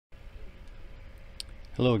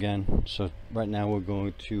Hello again. So right now we're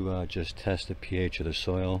going to just test the pH of the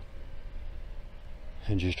soil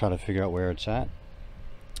and just try to figure out where it's at.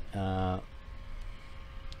 So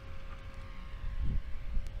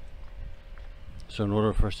in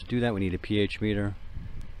order for us to do that, we need a pH meter,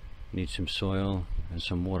 we need some soil and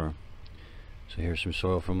some water. So here's some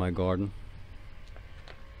soil from my garden.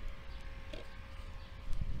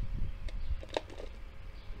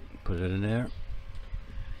 Put it in there.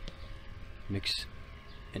 Mix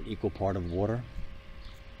an equal part of water.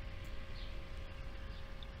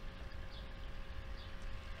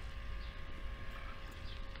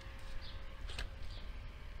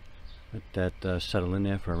 Let that settle in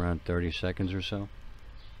there for around 30 seconds or so.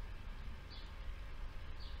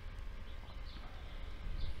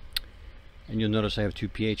 And you'll notice I have two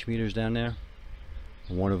pH meters down there.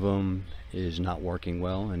 One of them is not working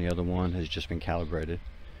well and the other one has just been calibrated.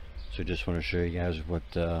 So just want to show you guys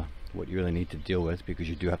what you really need to deal with, because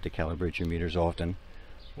you do have to calibrate your meters often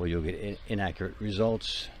or you'll get inaccurate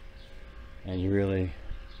results and you really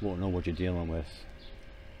won't know what you're dealing with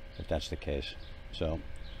if that's the case. So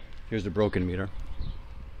here's the broken meter.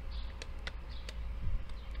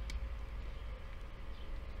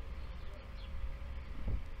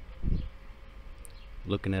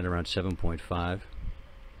 Looking at around 7.5,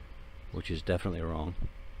 which is definitely wrong,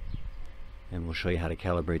 and we'll show you how to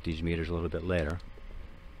calibrate these meters a little bit later.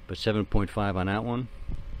 But 7.5 on that one.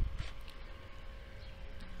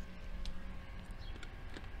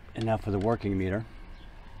 And now for the working meter.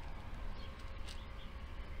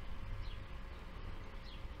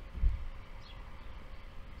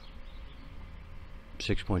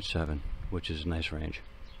 6.7, which is a nice range.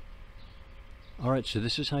 Alright, so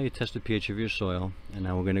this is how you test the pH of your soil, and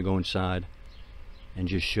now we're going to go inside and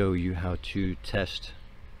just show you how to test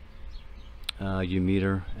your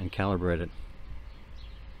meter and calibrate it.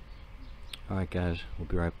 Alright guys, we'll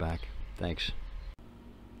be right back. Thanks.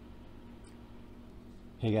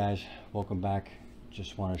 Hey guys, welcome back.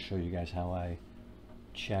 Just want to show you guys how I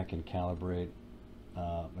check and calibrate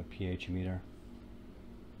my pH meter.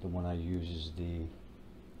 The one I use is the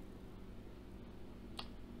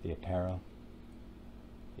Apera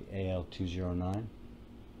AI-209,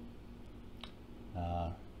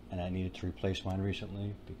 and I needed to replace mine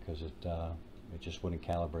recently because it just wouldn't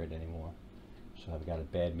calibrate anymore. So I've got a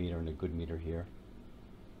bad meter and a good meter here,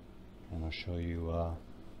 and I'll show you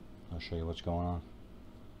what's going on.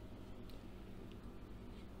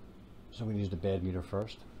 So we use the bad meter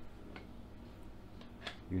first.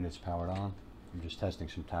 Unit's powered on. I'm just testing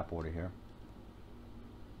some tap water here,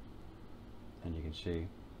 and you can see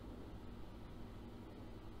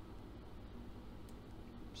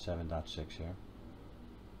 7.6 here.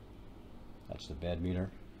 That's the bad meter.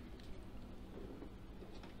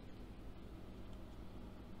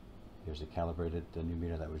 Here's the new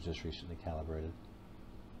meter that was just recently calibrated.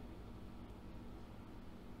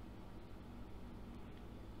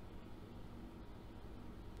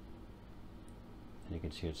 And you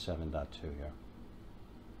can see it's 7.2 here.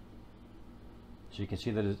 So you can see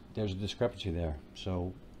that there's a discrepancy there.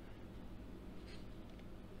 So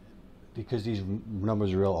because these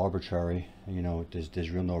numbers are real arbitrary, you know, there's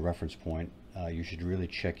real no reference point, you should really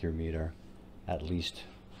check your meter at least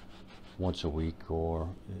once a week, or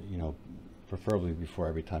you know, preferably before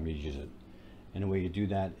every time you use it. And the way you do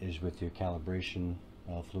that is with your calibration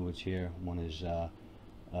fluids here. One is a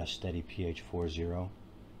steady pH 40,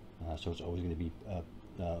 so it's always going to be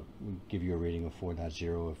give you a rating of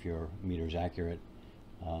 4.0 if your meter is accurate,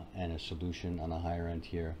 and a solution on the higher end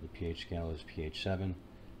here. The pH scale is pH 7,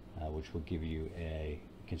 which will give you a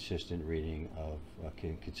consistent reading of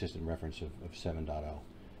consistent reference of 7.0.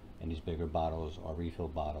 And these bigger bottles are refill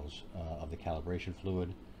bottles of the calibration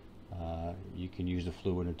fluid. You can use the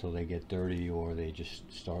fluid until they get dirty or they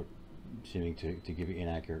just start seeming to give you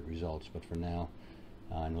inaccurate results. But for now,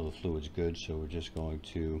 I know the fluid's good, so we're just going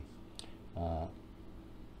to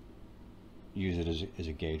use it as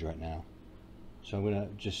a gauge right now. So I'm going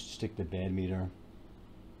to just stick the bad meter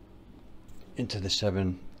into the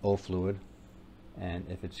 7.0 fluid, and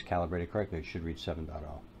if it's calibrated correctly, it should read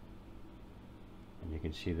 7.0. And you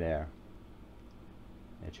can see there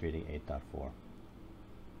it's reading 8.4.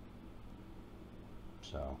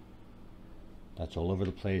 So that's all over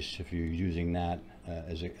the place. If you're using that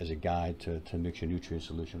as a guide to mix your nutrient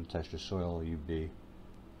solution, test your soil, you'd be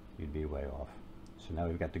way off. So now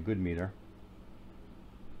we've got the good meter.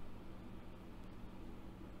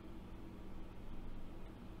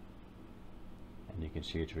 And you can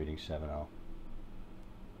see it's reading 7.0.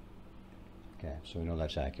 Okay, so we know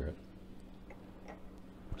that's accurate.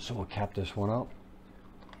 So we'll cap this one up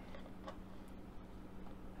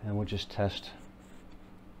and we'll just test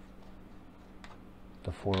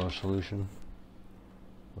the 4O solution.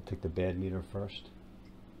 We'll take the bad meter first,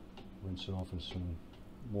 rinse it off in some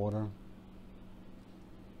water,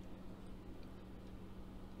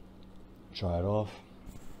 dry it off.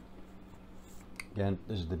 Again,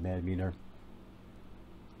 this is the bad meter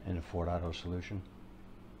in a 4.0 solution.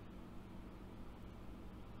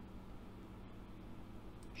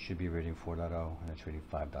 Should be reading 4.0 and it's reading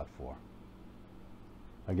 5.4.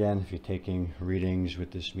 Again, if you're taking readings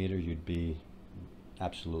with this meter, you'd be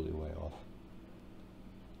absolutely way off.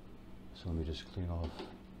 So let me just clean off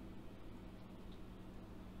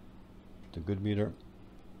the good meter.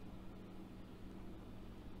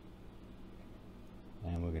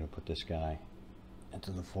 And we're going to put this guy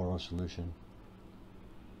into the 4.0 solution.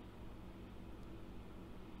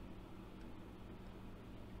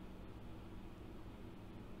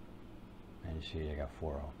 And you see I got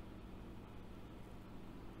 4.0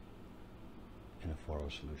 in a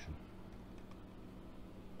 4.0 solution.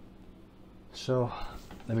 So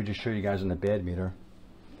let me just show you guys on the bad meter.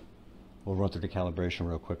 We'll run through the calibration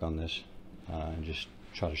real quick on this and just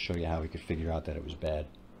try to show you how we could figure out that it was bad.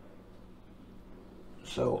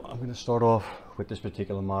 So I'm going to start off with this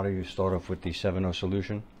particular model. You start off with the 7.0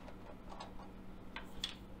 solution.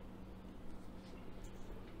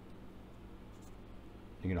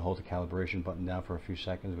 You're going to hold the calibration button down for a few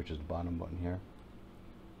seconds, which is the bottom button here.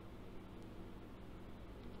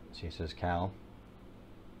 See, it says cal.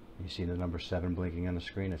 You see the number 7 blinking on the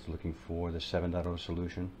screen. It's looking for the 7.0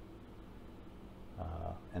 solution.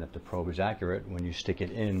 And if the probe is accurate, when you stick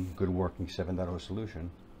it in good working 7.0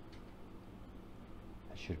 solution,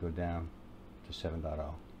 it should go down to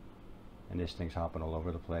 7.0. And this thing's hopping all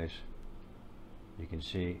over the place. You can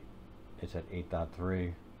see it's at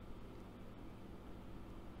 8.3.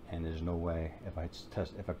 And there's no way if I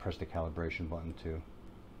press the calibration button to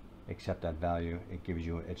accept that value, it gives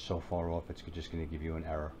you, it's so far off, it's just going to give you an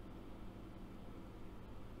error.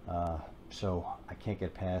 So I can't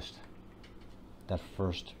get past that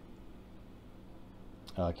first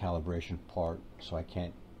calibration part, so I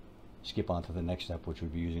can't skip on to the next step, which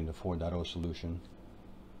would be using the 4.0 solution.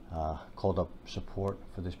 Called up support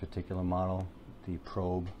for this particular model. The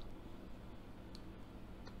probe,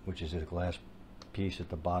 which is a glass piece at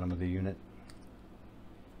the bottom of the unit.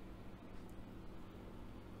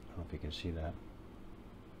 I don't know if you can see that.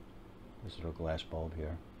 This little glass bulb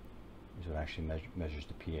here is what actually measures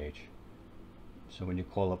the pH. So when you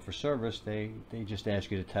call up for service, they just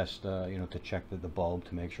ask you to test, you know, to check the bulb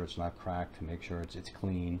to make sure it's not cracked, to make sure it's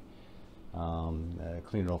clean.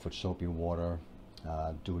 Clean it off with soapy water.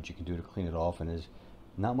 Do what you can do to clean it off, and there's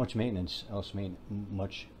not much maintenance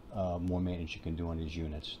more maintenance you can do on these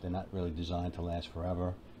units. They're not really designed to last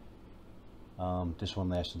forever. This one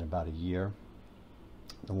lasted about a year.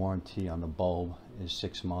 The warranty on the bulb is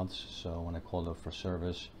 6 months, so when I called up for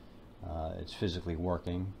service, it's physically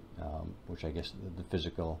working, which I guess the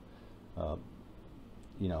physical,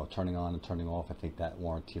 you know, turning on and turning off, I think that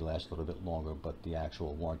warranty lasts a little bit longer, but the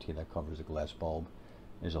actual warranty that covers a glass bulb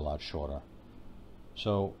is a lot shorter.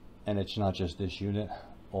 So, and it's not just this unit.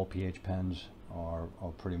 All pH pens are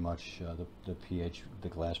pretty much the pH, the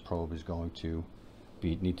glass probe is going to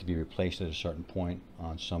need to be replaced at a certain point.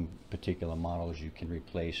 On some particular models you can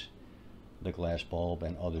replace the glass bulb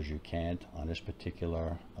and others you can't. On this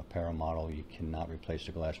particular Apera model you cannot replace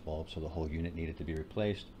the glass bulb, so the whole unit needed to be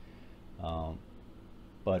replaced.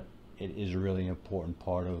 But it is a really important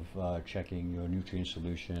part of checking your nutrient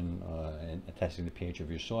solution and testing the pH of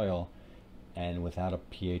your soil. And without a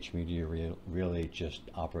pH meter, you're really just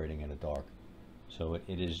operating in the dark. So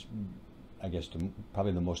it is, I guess,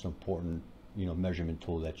 probably the most important, you know, measurement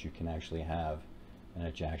tool that you can actually have and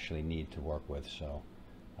that you actually need to work with. So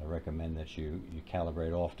I recommend that you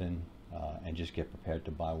calibrate often and just get prepared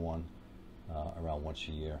to buy one around once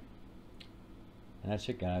a year. And that's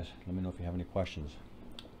it, guys. Let me know if you have any questions.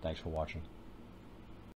 Thanks for watching.